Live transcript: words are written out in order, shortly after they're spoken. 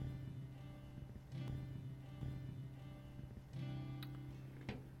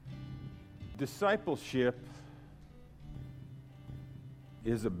discipleship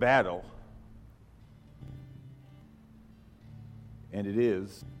is a battle, and it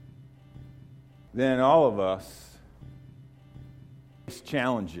is, then all of us face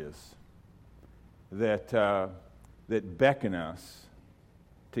challenges that beckon us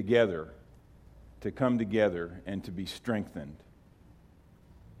together to come together and to be strengthened.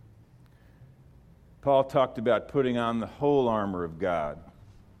 Paul talked about putting on the whole armor of God.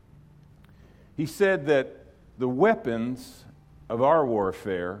 He said that the weapons of our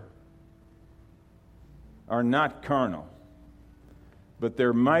warfare are not carnal, but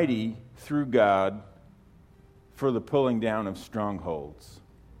they're mighty through God for the pulling down of strongholds.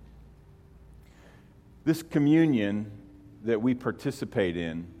 This communion that we participate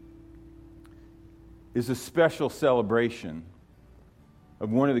in is a special celebration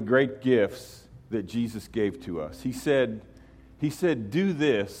of one of the great gifts that Jesus gave to us. He said, "Do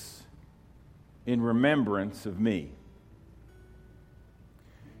this in remembrance of me."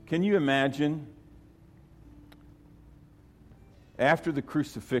 Can you imagine, after the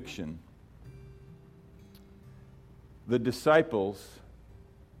crucifixion, the disciples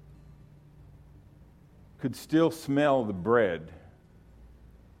could still smell the bread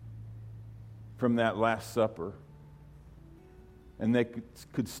from that Last Supper, and they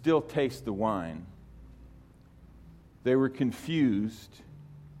could still taste the wine. They were confused,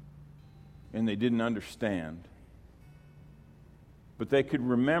 and they didn't understand. But they could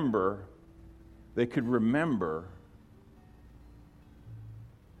remember the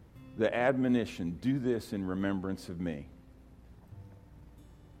admonition, "Do this in remembrance of me."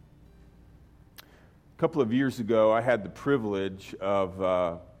 A couple of years ago, I had the privilege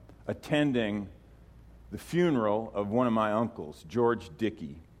of attending the funeral of one of my uncles, George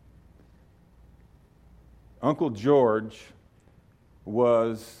Dickey. Uncle George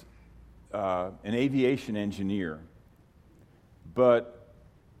was an aviation engineer, but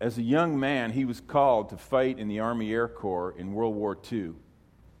as a young man, he was called to fight in the Army Air Corps in World War II.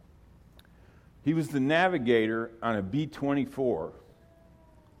 He was the navigator on a B-24,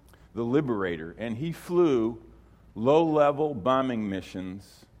 the Liberator, and he flew low-level bombing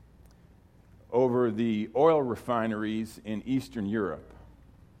missions over the oil refineries in Eastern Europe.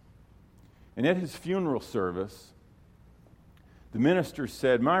 And at his funeral service, the minister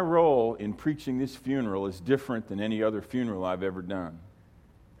said, "My role in preaching this funeral is different than any other funeral I've ever done.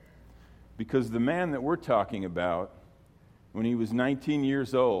 Because the man that we're talking about, when he was 19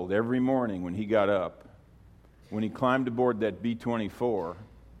 years old, every morning when he got up, when he climbed aboard that B-24,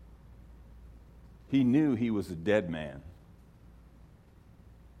 he knew he was a dead man."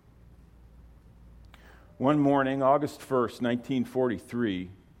 One morning, August 1st,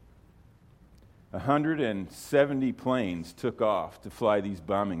 1943, 170 planes took off to fly these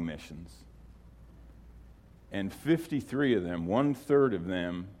bombing missions. And 53 of them, 1/3 of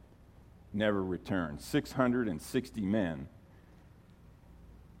them, never returned. 660 men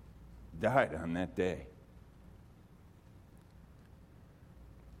died on that day.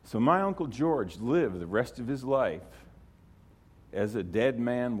 So my Uncle George lived the rest of his life as a dead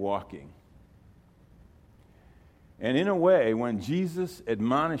man walking. And in a way, when Jesus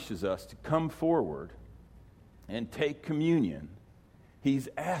admonishes us to come forward and take communion, he's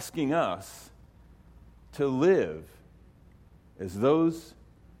asking us to live as those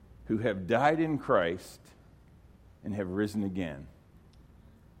who have died in Christ and have risen again.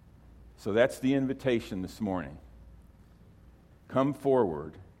 So that's the invitation this morning. Come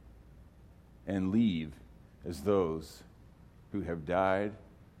forward and leave as those who have died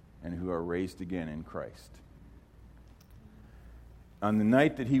and who are raised again in Christ. On the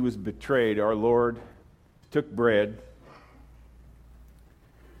night that he was betrayed, our Lord took bread,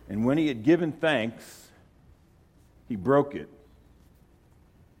 and when he had given thanks, he broke it.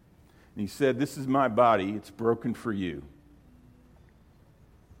 And he said, "This is my body, it's broken for you."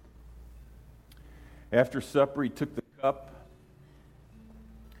 After supper, he took the cup,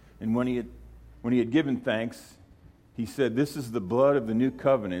 and when he had given thanks, he said, "This is the blood of the new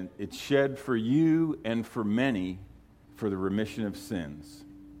covenant. It's shed for you and for many for the remission of sins."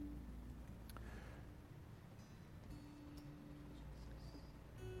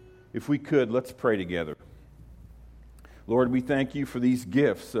 If we could, let's pray together. Lord, we thank you for these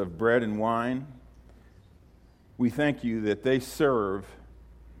gifts of bread and wine. We thank you that they serve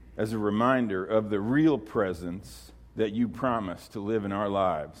as a reminder of the real presence that you promise to live in our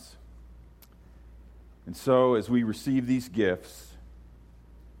lives. And so, as we receive these gifts,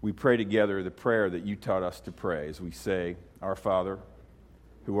 we pray together the prayer that you taught us to pray as we say, "Our Father,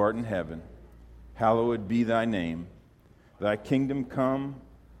 who art in heaven, hallowed be thy name. Thy kingdom come,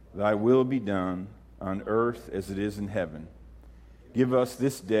 Thy will be done on earth as it is in heaven. Give us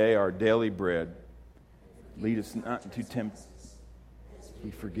this day our daily bread. Lead us not into temptation.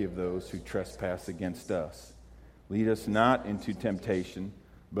 We forgive those who trespass against us. Lead us not into temptation,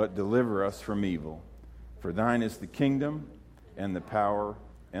 but deliver us from evil. For thine is the kingdom and the power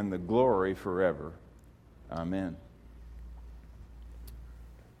and the glory forever. Amen.